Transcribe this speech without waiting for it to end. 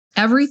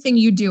everything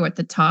you do at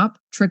the top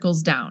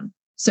trickles down.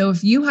 So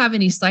if you have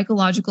any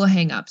psychological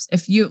hangups,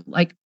 if you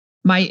like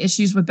my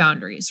issues with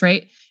boundaries,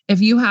 right?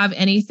 If you have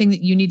anything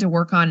that you need to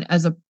work on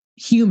as a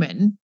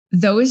human,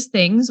 those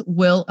things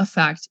will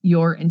affect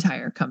your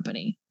entire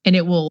company and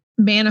it will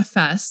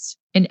manifest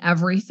in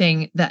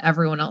everything that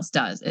everyone else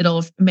does.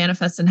 It'll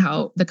manifest in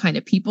how the kind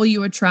of people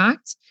you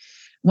attract,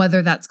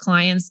 whether that's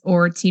clients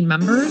or team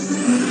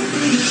members.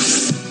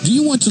 Do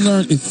you want to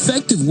learn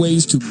effective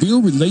ways to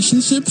build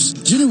relationships,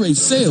 generate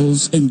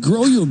sales, and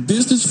grow your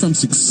business from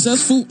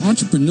successful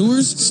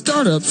entrepreneurs,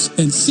 startups,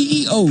 and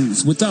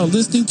CEOs without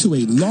listening to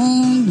a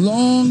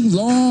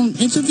long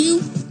interview?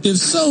 If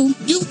so,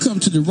 you've come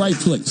to the right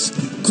place.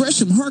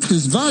 Gresham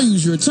Harkness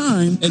values your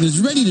time and is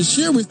ready to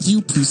share with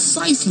you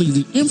precisely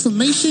the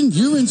information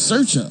you're in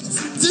search of.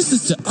 This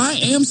is the I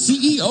Am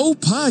CEO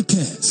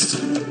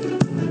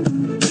podcast.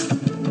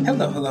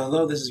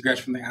 Hello. This is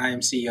Gresh from the I Am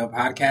CEO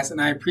podcast,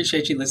 and I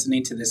appreciate you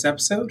listening to this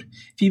episode.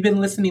 If you've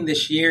been listening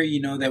this year, you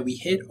know that we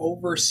hit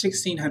over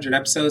 1,600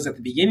 episodes at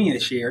the beginning of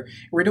this year.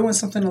 We're doing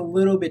something a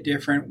little bit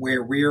different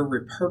where we're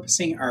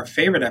repurposing our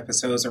favorite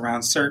episodes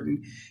around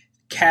certain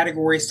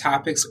categories,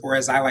 topics, or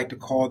as I like to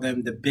call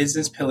them, the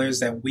business pillars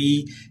that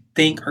we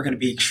think are going to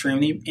be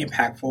extremely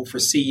impactful for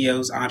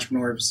CEOs,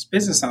 entrepreneurs,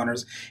 business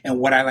owners, and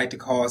what I like to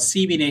call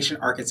CB Nation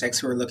architects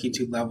who are looking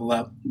to level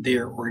up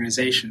their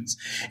organizations.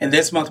 And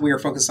this month, we are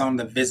focused on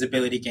the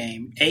visibility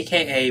game,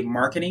 aka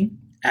marketing,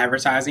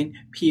 advertising,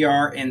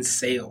 PR, and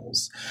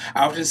sales.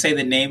 I often say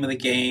the name of the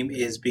game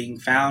is being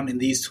found, and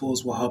these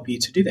tools will help you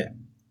to do that.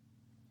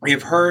 We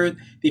have heard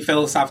the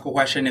philosophical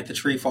question, if the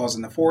tree falls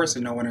in the forest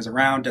and no one is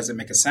around, does it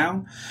make a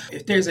sound?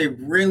 If there's a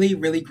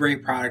really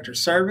great product or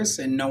service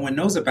and no one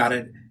knows about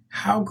it,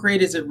 how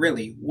great is it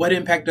really? What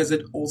impact does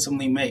it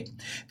ultimately make?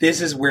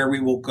 This is where we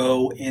will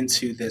go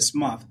into this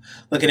month,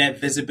 looking at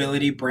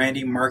visibility,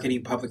 branding,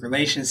 marketing, public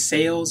relations,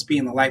 sales,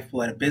 being the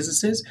lifeblood of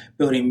businesses,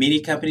 building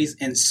media companies,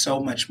 and so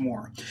much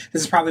more.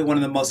 This is probably one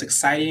of the most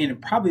exciting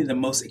and probably the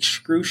most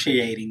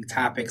excruciating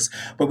topics,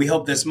 but we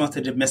hope this month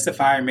to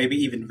demystify or maybe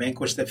even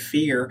vanquish the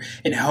fear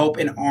and help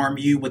and arm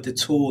you with the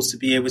tools to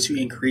be able to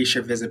increase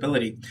your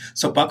visibility.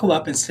 So buckle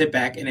up and sit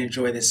back and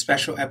enjoy this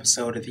special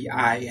episode of the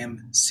I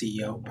Am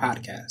CEO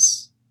podcast.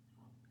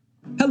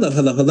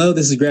 Hello.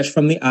 This is Gresh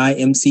from the I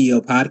Am CEO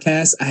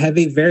podcast. I have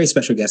a very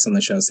special guest on the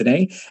show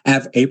today. I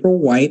have April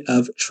White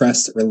of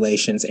Trust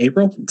Relations.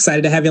 April,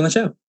 excited to have you on the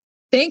show.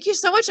 Thank you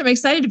so much. I'm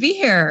excited to be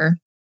here.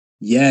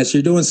 Yes,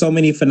 you're doing so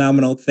many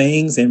phenomenal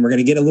things, and we're going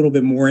to get a little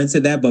bit more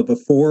into that. But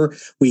before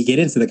we get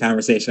into the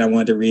conversation, I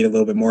wanted to read a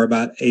little bit more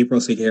about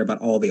April so you can hear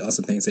about all the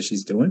awesome things that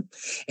she's doing.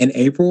 And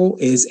April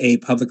is a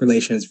public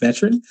relations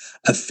veteran,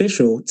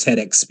 official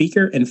TEDx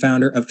speaker, and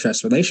founder of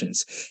Trust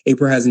Relations.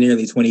 April has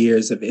nearly 20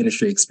 years of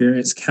industry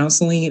experience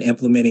counseling and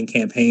implementing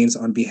campaigns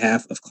on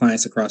behalf of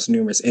clients across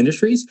numerous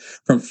industries,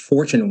 from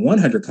Fortune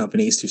 100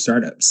 companies to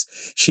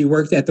startups. She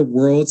worked at the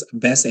world's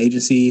best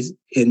agencies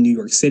in New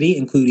York City,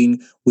 including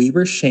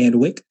Weber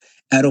Shandwick,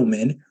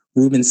 Edelman,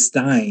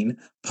 Rubenstein,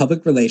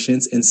 Public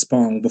Relations, and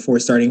Spong before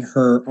starting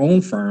her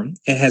own firm,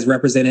 and has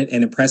represented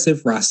an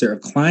impressive roster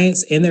of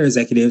clients and their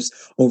executives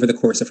over the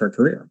course of her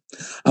career.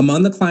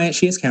 Among the clients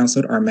she has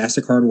counseled are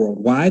MasterCard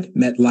Worldwide,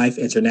 MetLife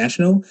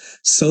International,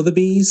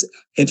 Sotheby's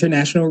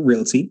International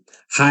Realty,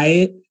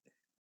 Hyatt,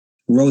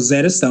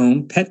 Rosetta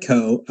Stone,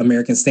 Petco,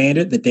 American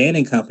Standard, The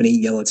Dannon Company,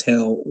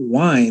 Yellowtail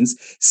Wines,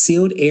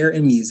 Sealed Air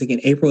and Music,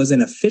 and April is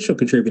an official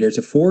contributor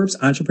to Forbes,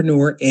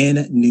 Entrepreneur, and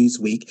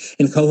Newsweek,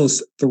 and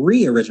co-hosts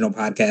 3 original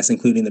podcasts,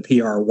 including the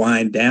PR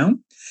Wind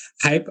Down,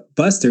 Hype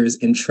Busters,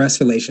 and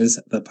Trust Relations,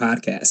 the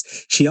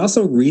podcast. She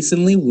also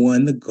recently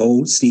won the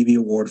Gold Stevie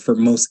Award for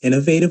Most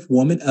Innovative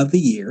Woman of the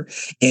Year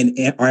in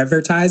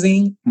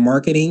Advertising,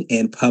 Marketing,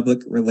 and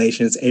Public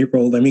Relations.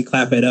 April, let me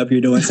clap it up. You're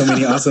doing so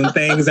many awesome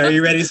things. Are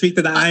you ready to speak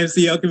to the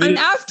IMCO community? And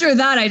after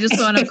that, I just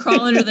want to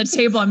crawl under the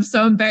table. I'm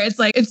so embarrassed.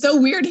 It's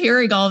so weird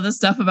hearing all of this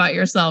stuff about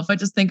yourself. I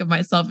just think of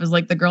myself as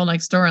like the girl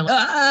next door. And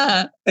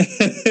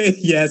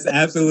Yes,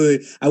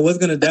 absolutely. I was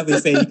going to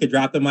definitely say you could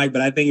drop the mic,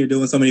 but I think you're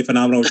doing so many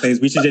phenomenal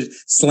things. We should just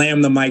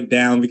slam the mic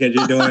down because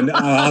you're doing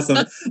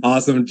an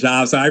awesome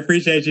job. So I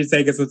appreciate you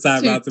taking some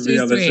time out to be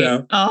on the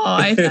show. Oh,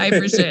 I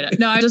appreciate it.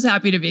 No, I'm just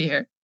happy to be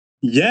here.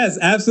 Yes,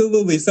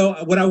 absolutely. So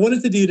what I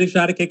wanted to do to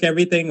try to kick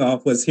everything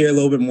off was hear a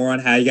little bit more on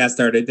how you got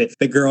started,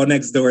 the girl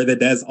next door that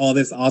does all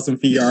this awesome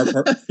PR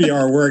work.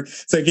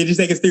 So can you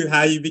take us through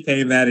how you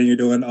became that and you're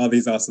doing all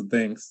these awesome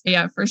things?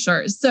 Yeah, for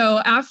sure. So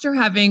after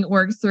having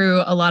worked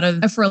through a lot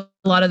of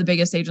the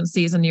biggest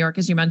agencies in New York,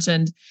 as you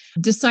mentioned,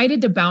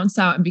 decided to bounce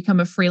out and become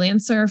a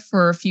freelancer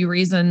for a few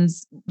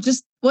reasons.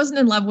 Just wasn't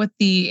in love with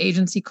the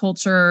agency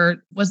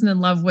culture, wasn't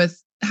in love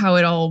with how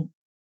it all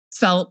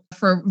felt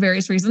for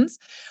various reasons,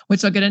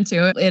 which I'll get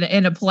into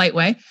in a polite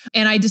way.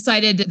 And I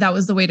decided that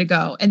was the way to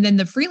go. And then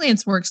the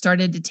freelance work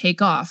started to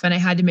take off and I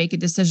had to make a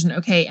decision.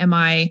 Okay, am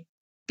I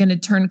going to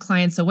turn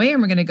clients away or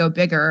am I going to go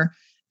bigger?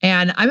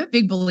 And I'm a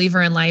big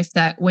believer in life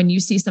that when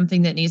you see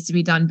something that needs to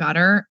be done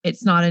better,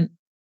 it's not a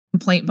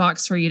complaint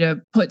box for you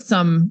to put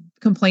some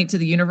complaint to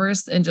the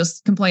universe and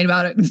just complain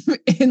about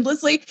it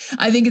endlessly.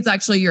 I think it's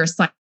actually your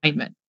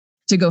assignment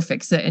to go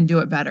fix it and do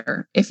it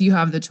better if you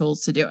have the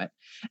tools to do it.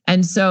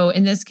 And so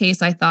in this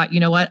case, I thought, you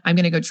know what, I'm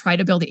going to go try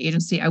to build the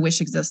agency I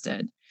wish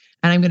existed.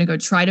 And I'm going to go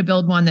try to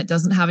build one that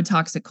doesn't have a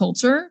toxic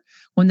culture,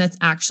 one that's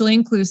actually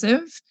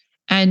inclusive,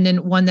 and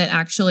then one that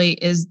actually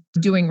is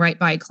doing right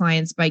by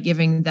clients by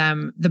giving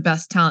them the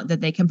best talent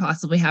that they can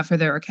possibly have for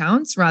their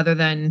accounts, rather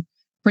than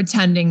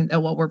pretending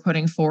that what we're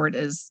putting forward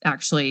is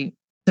actually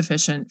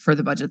sufficient for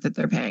the budget that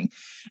they're paying.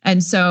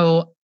 And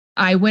so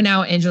I went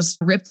out and just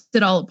ripped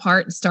it all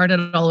apart and started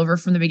it all over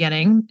from the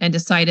beginning, and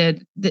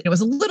decided that it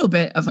was a little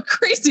bit of a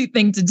crazy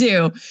thing to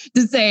do,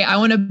 to say, I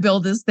want to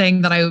build this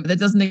thing that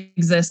doesn't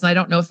exist. And I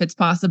don't know if it's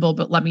possible,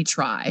 but let me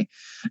try.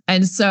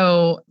 And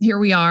so here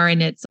we are,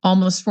 and it's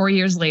almost 4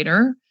 years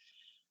later,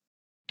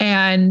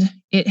 and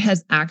it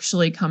has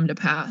actually come to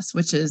pass,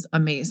 which is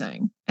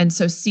amazing. And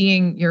so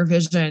seeing your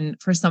vision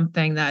for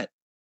something that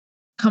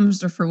comes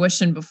to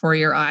fruition before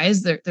your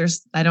eyes,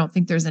 I don't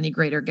think there's any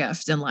greater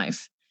gift in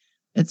life.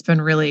 It's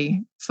been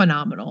really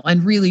phenomenal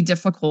and really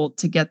difficult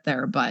to get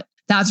there. But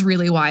that's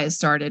really why I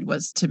started,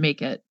 was to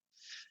make it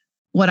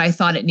what I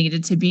thought it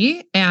needed to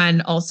be,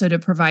 and also to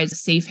provide a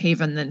safe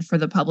haven then for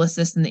the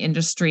publicists in the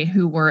industry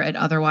who were at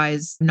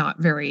otherwise not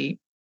very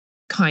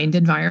kind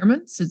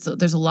environments.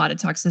 There's a lot of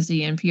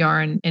toxicity in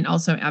PR and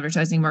also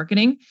advertising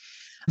marketing,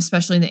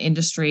 especially in the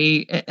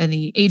industry and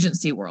the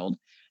agency world.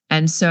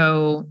 And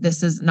so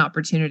this is an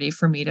opportunity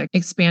for me to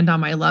expand on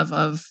my love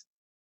of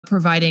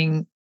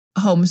providing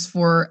homes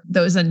for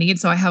those in need.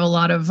 So I have a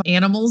lot of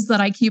animals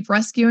that I keep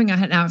rescuing. I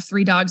have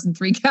 3 dogs and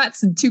 3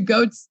 cats and 2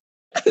 goats.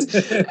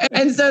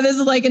 And so this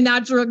is like a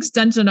natural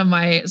extension of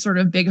my sort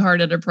of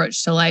big-hearted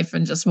approach to life,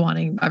 and just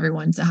wanting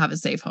everyone to have a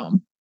safe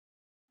home.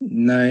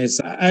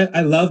 Nice.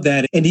 I love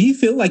that. And do you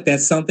feel like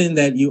that's something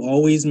that you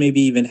always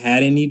maybe even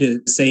had in you,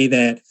 to say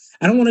that,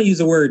 I don't want to use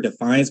the word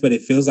defiance, but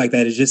it feels like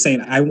that is just saying,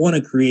 I want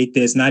to create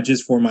this, not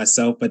just for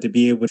myself, but to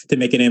be able to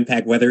make an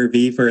impact, whether it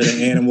be for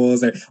the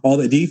animals or all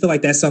that. Do you feel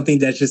like that's something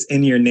that's just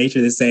in your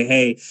nature to say,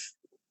 hey,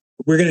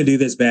 we're going to do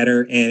this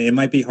better, and it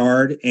might be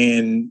hard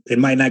and it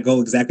might not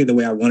go exactly the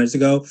way I want it to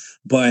go,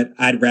 but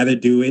I'd rather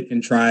do it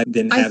and try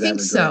than have that regret? I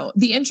think so.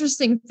 The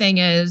interesting thing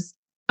is,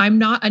 I'm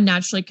not a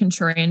naturally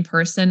contrarian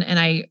person, and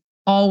I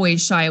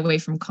always shy away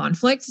from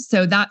conflict.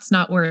 So that's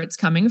not where it's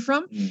coming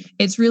from.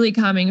 It's really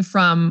coming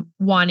from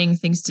wanting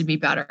things to be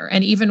better.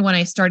 And even when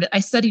I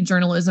studied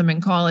journalism in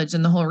college,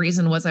 and the whole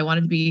reason was I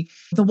wanted to be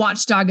the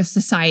watchdog of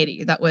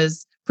society that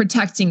was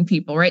protecting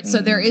people, right? So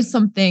there is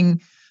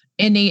something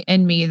innate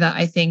in me that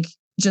I think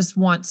just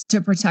wants to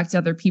protect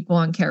other people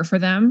and care for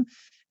them.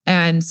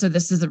 And so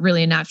this is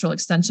really a natural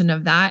extension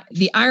of that.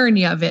 The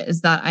irony of it is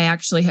that I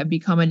actually have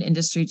become an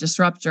industry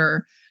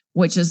disruptor,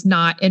 which is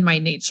not in my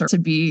nature to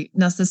be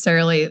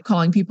necessarily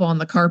calling people on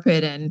the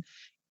carpet and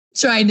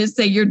trying to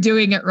say you're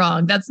doing it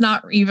wrong. That's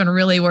not even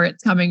really where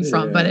it's coming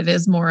from, but it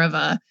is more of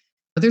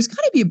there's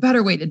got to be a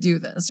better way to do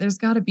this. There's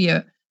got to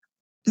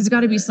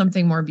be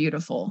something more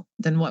beautiful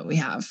than what we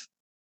have.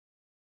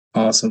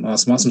 Awesome.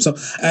 So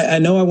I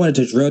know I wanted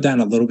to drill down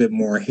a little bit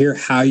more, hear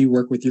how you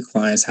work with your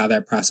clients, how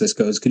that process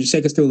goes. Could you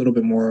take us through a little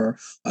bit more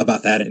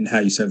about that and how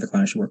you serve the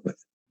clients you work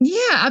with? Yeah,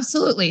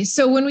 absolutely.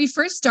 So when we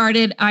first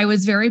started, I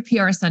was very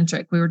PR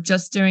centric. We were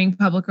just doing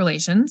public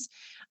relations.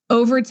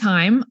 Over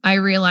time, I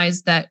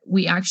realized that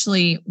we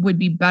actually would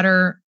be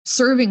better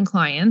serving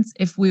clients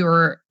if we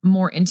were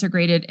more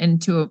integrated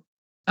into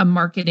a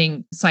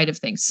marketing side of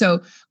things.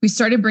 So we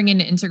started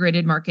bringing in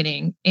integrated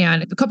marketing,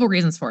 and a couple of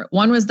reasons for it.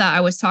 One was that I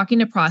was talking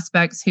to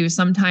prospects who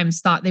sometimes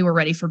thought they were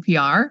ready for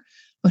PR,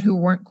 but who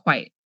weren't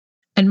quite.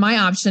 And my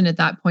option at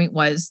that point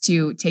was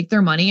to take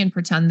their money and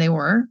pretend they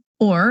were,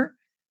 or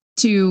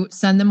to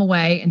send them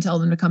away and tell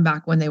them to come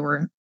back when they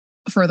were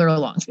further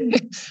along.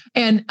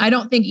 And I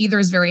don't think either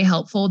is very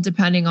helpful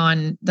depending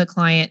on the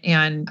client,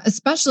 and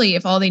especially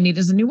if all they need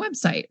is a new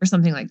website or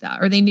something like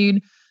that, or they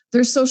need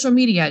their social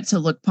media to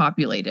look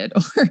populated,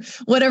 or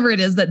whatever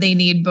it is that they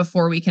need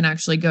before we can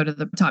actually go to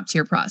the top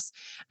tier press.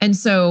 And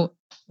so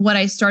what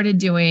I started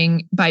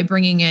doing by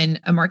bringing in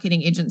a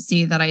marketing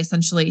agency that I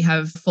essentially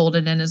have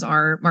folded in as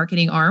our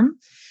marketing arm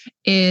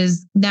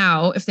is,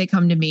 now if they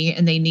come to me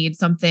and they need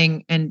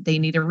something and they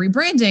need a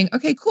rebranding,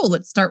 okay, cool.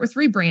 Let's start with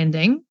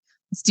rebranding.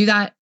 Let's do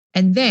that.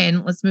 And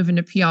then let's move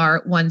into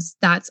PR once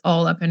that's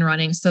all up and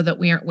running, so that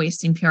we aren't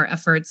wasting PR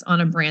efforts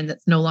on a brand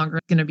that's no longer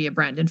going to be a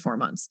brand in 4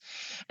 months.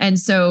 And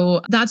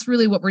so that's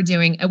really what we're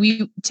doing. And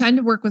we tend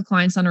to work with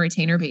clients on a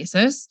retainer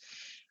basis.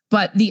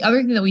 But the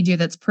other thing that we do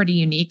that's pretty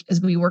unique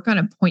is we work on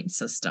a point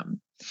system.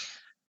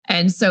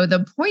 And so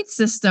the point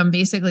system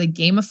basically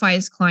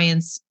gamifies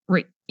clients'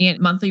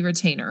 monthly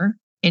retainer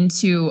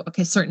into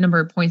a certain number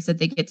of points that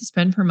they get to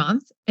spend per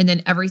month. And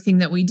then everything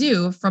that we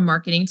do from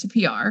marketing to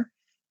PR,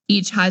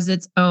 each has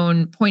its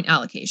own point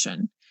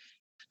allocation.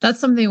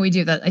 That's something we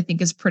do that I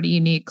think is pretty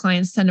unique.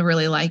 Clients tend to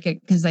really like it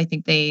because I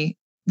think they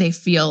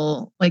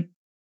feel like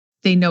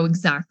they know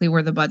exactly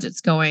where the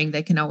budget's going.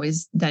 They can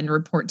always then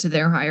report to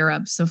their higher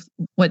ups of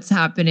what's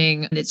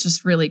happening. And it's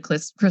just really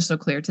crystal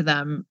clear to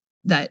them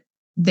that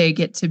they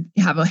get to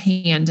have a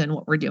hand in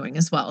what we're doing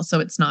as well. So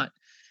it's not,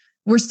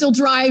 we're still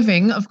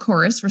driving, of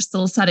course, we're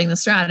still setting the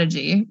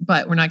strategy,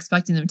 but we're not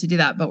expecting them to do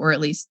that, but we're at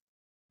least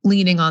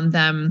leaning on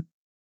them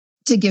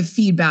to give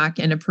feedback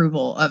and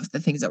approval of the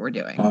things that we're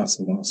doing.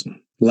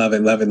 Awesome. Love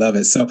it, love it, love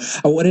it. So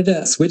I wanted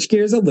to switch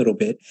gears a little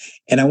bit,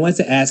 and I wanted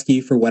to ask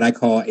you for what I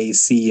call a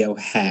CEO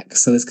hack.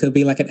 So this could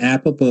be like an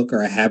app, a book,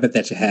 or a habit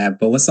that you have,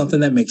 but what's something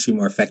that makes you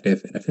more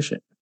effective and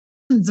efficient?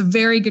 It's a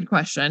very good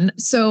question.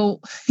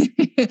 So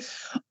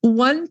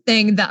one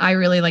thing that I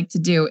really like to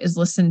do is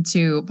listen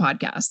to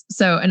podcasts.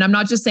 So, and I'm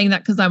not just saying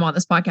that because I'm on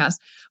this podcast,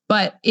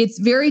 but it's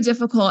very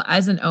difficult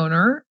as an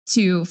owner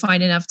to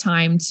find enough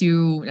time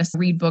to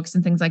read books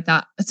and things like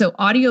that. So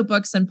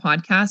audiobooks and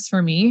podcasts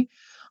for me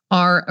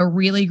are a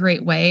really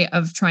great way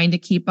of trying to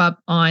keep up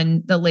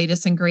on the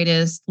latest and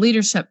greatest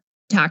leadership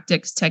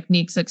tactics,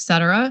 techniques,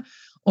 etc.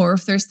 Or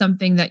if there's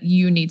something that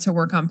you need to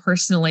work on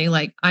personally,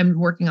 like I'm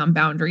working on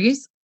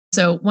boundaries.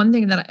 So one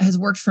thing that has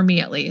worked for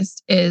me at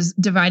least is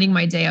dividing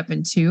my day up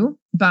in two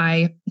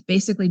by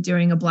basically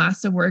doing a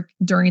blast of work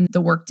during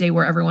the workday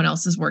where everyone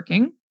else is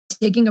working,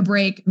 taking a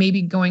break,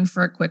 maybe going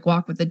for a quick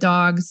walk with the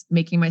dogs,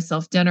 making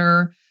myself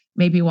dinner,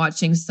 maybe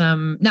watching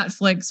some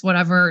Netflix,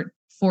 whatever,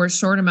 for a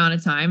short amount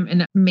of time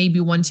and maybe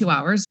 1-2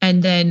 hours,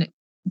 and then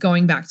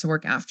going back to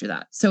work after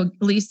that. So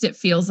at least it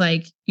feels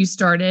like you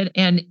started.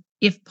 And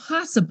if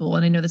possible,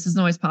 and I know this isn't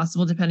always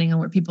possible depending on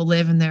where people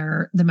live and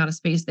the amount of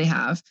space they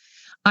have,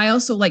 I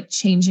also like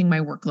changing my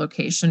work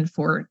location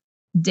for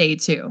day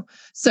 2.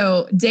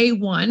 So day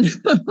 1,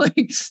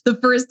 like the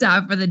first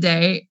half of the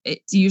day,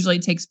 it usually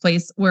takes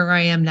place where I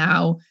am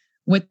now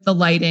with the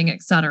lighting,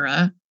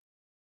 etc.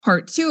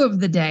 Part 2 of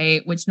the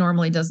day, which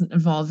normally doesn't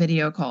involve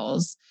video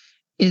calls,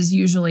 is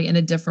usually in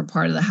a different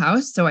part of the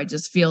house. So I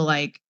just feel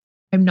like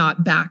I'm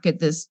not back at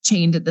this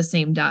chained at the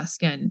same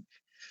desk and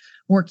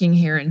working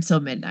here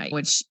until midnight,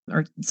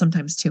 or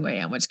sometimes 2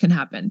 a.m., which can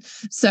happen.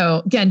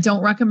 So again,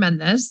 don't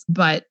recommend this,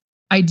 but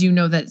I do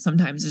know that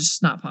sometimes it's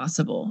just not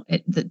possible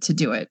to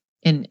do it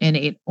in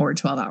 8 or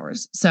 12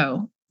 hours.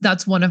 So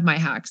that's one of my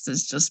hacks,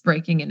 is just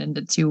breaking it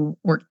into 2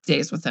 work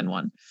days within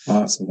one.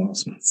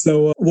 Awesome.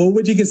 So what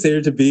would you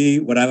consider to be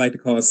what I like to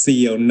call a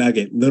CEO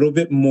nugget? A little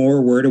bit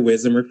more word of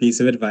wisdom or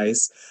piece of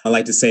advice. I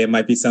like to say it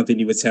might be something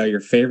you would tell your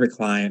favorite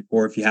client,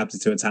 or if you hopped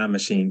into a time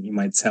machine, you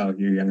might tell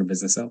your younger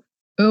business self.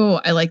 Oh,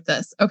 I like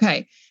this.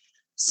 Okay.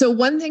 So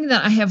one thing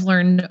that I have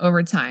learned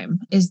over time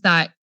is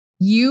that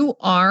you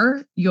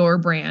are your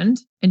brand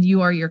and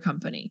you are your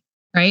company,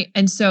 right?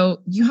 And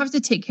so you have to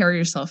take care of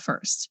yourself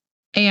first.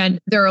 And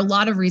there are a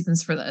lot of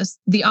reasons for this.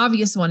 The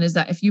obvious one is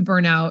that if you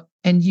burn out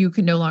and you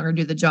can no longer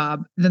do the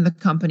job, then the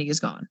company is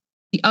gone.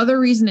 The other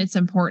reason it's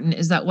important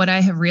is that what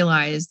I have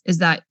realized is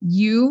that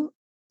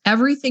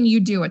everything you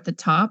do at the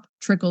top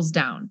trickles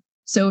down.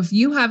 So if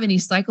you have any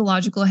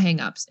psychological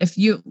hangups, if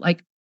you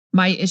like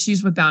my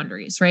issues with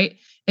boundaries, right?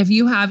 If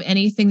you have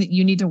anything that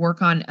you need to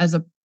work on as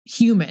a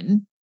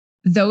human,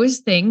 those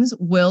things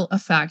will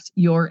affect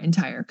your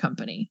entire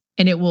company,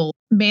 and it will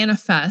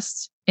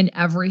manifest in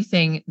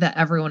everything that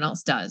everyone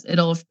else does.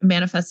 It'll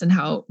manifest in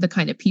how the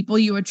kind of people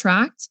you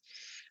attract,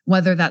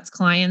 whether that's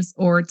clients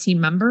or team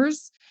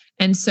members.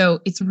 And so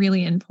it's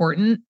really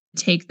important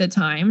to take the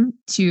time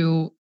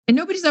to, and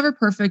nobody's ever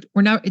perfect.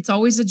 It's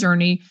always a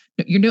journey.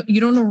 You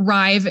don't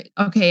arrive,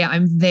 okay,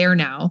 I'm there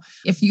now.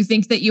 If you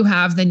think that you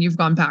have, then you've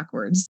gone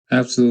backwards.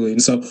 Absolutely.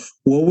 So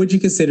what would you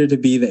consider to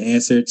be the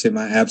answer to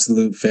my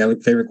absolute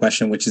favorite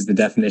question, which is the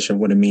definition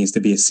of what it means to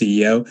be a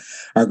CEO?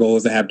 Our goal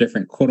is to have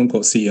different quote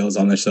unquote CEOs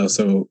on the show.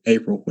 So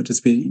April, what does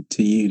it mean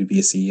to you to be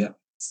a CEO?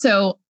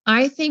 So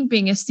I think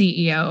being a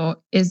CEO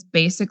is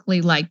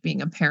basically like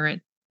being a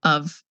parent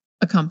of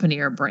a company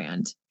or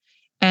brand.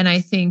 And I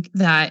think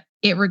that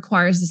it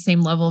requires the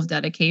same level of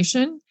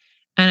dedication.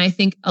 And I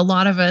think a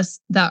lot of us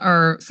that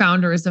are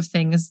founders of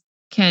things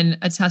can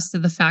attest to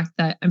the fact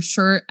that I'm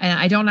sure, and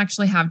I don't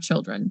actually have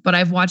children, but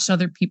I've watched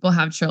other people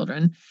have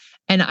children.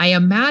 And I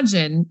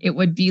imagine it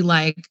would be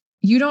like,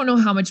 you don't know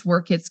how much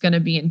work it's going to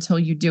be until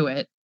you do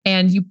it.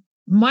 And you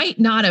might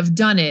not have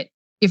done it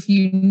if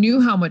you knew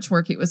how much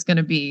work it was going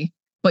to be,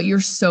 but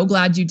you're so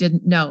glad you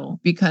didn't know,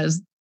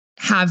 because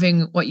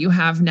having what you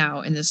have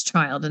now in this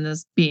child and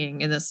this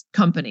being in this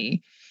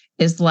company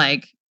is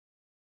like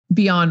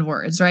beyond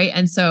words, right?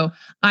 And so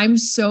I'm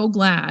so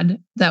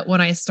glad that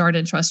when I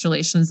started Trust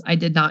Relations, I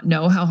did not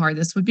know how hard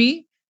this would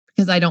be,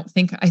 because I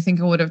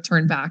think I would have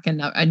turned back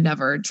and I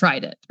never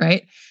tried it,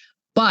 right?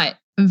 But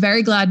I'm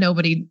very glad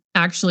nobody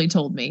actually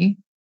told me,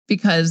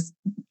 because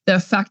the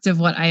effect of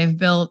what I have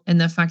built and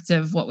the effect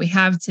of what we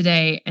have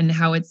today and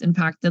how it's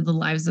impacted the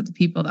lives of the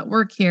people that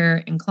work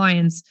here and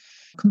clients,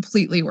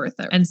 completely worth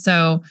it. And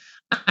so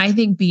I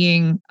think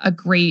being a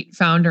great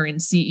founder and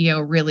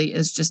CEO really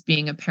is just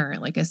being a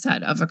parent, like I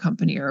said, of a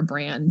company or a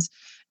brand,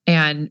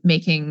 and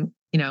making,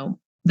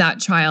 that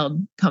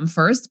child come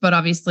first. But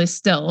obviously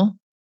still,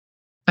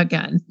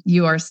 again,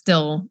 you are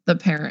still the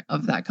parent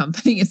of that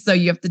company. So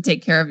you have to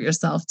take care of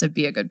yourself to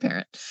be a good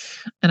parent.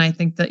 And I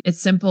think that it's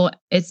simple.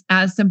 It's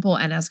as simple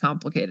and as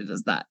complicated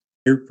as that.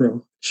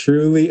 April,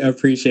 truly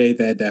appreciate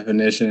that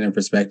definition and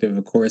perspective.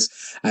 Of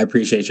course, I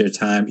appreciate your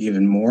time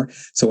even more.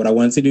 So what I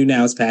want to do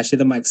now is pass you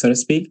the mic, so to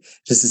speak,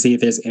 just to see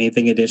if there's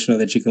anything additional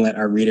that you can let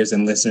our readers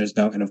and listeners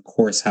know. And of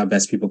course, how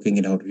best people can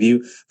get a hold of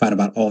you, find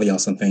about all the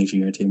awesome things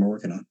you and your team are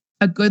working on.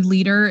 A good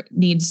leader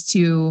needs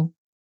to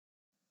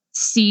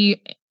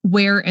see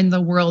where in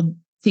the world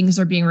things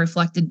are being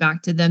reflected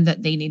back to them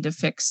that they need to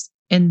fix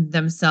in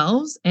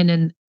themselves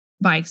and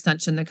by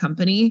extension, the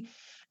company.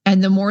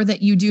 And the more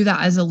that you do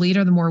that as a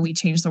leader, the more we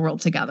change the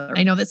world together.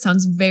 I know that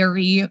sounds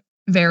very,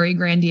 very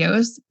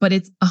grandiose, but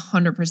it's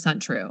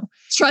 100% true.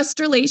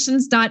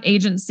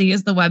 Trustrelations.agency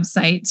is the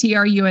website,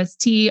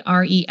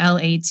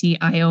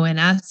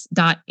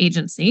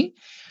 trustrelations.agency.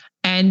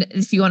 And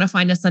if you want to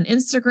find us on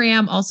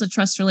Instagram, also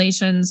Trust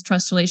Relations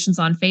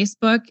on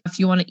Facebook. If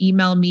you want to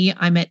email me,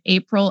 I'm at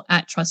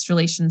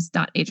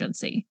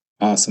april@trustrelations.agency.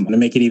 Awesome. To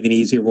make it even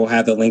easier, we'll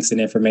have the links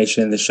and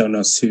information in the show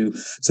notes too,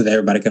 so that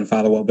everybody can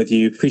follow up with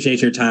you.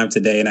 Appreciate your time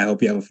today, and I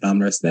hope you have a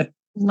phenomenal rest of the day.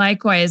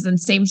 Likewise, and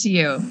same to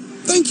you.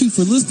 Thank you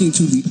for listening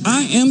to the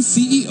I Am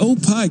CEO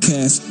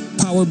podcast,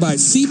 powered by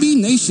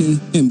CB Nation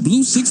and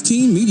Blue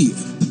 16 Media.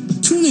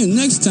 Tune in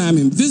next time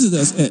and visit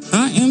us at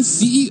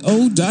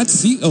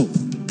IAM1785.co.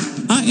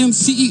 I Am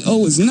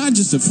CEO is not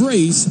just a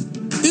phrase,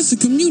 it's a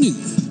community.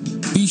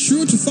 Be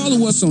sure to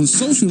follow us on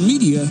social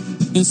media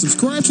and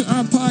subscribe to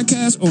our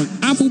podcast on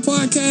Apple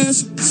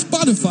Podcasts,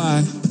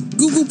 Spotify,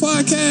 Google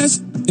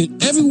Podcasts,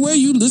 and everywhere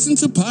you listen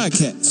to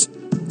podcasts.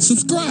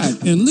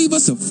 Subscribe and leave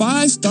us a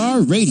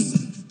 5-star rating.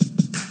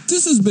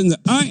 This has been the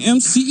I Am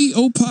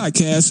CEO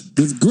podcast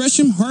with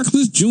Gresham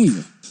Harkless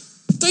Jr.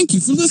 Thank you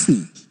for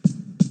listening.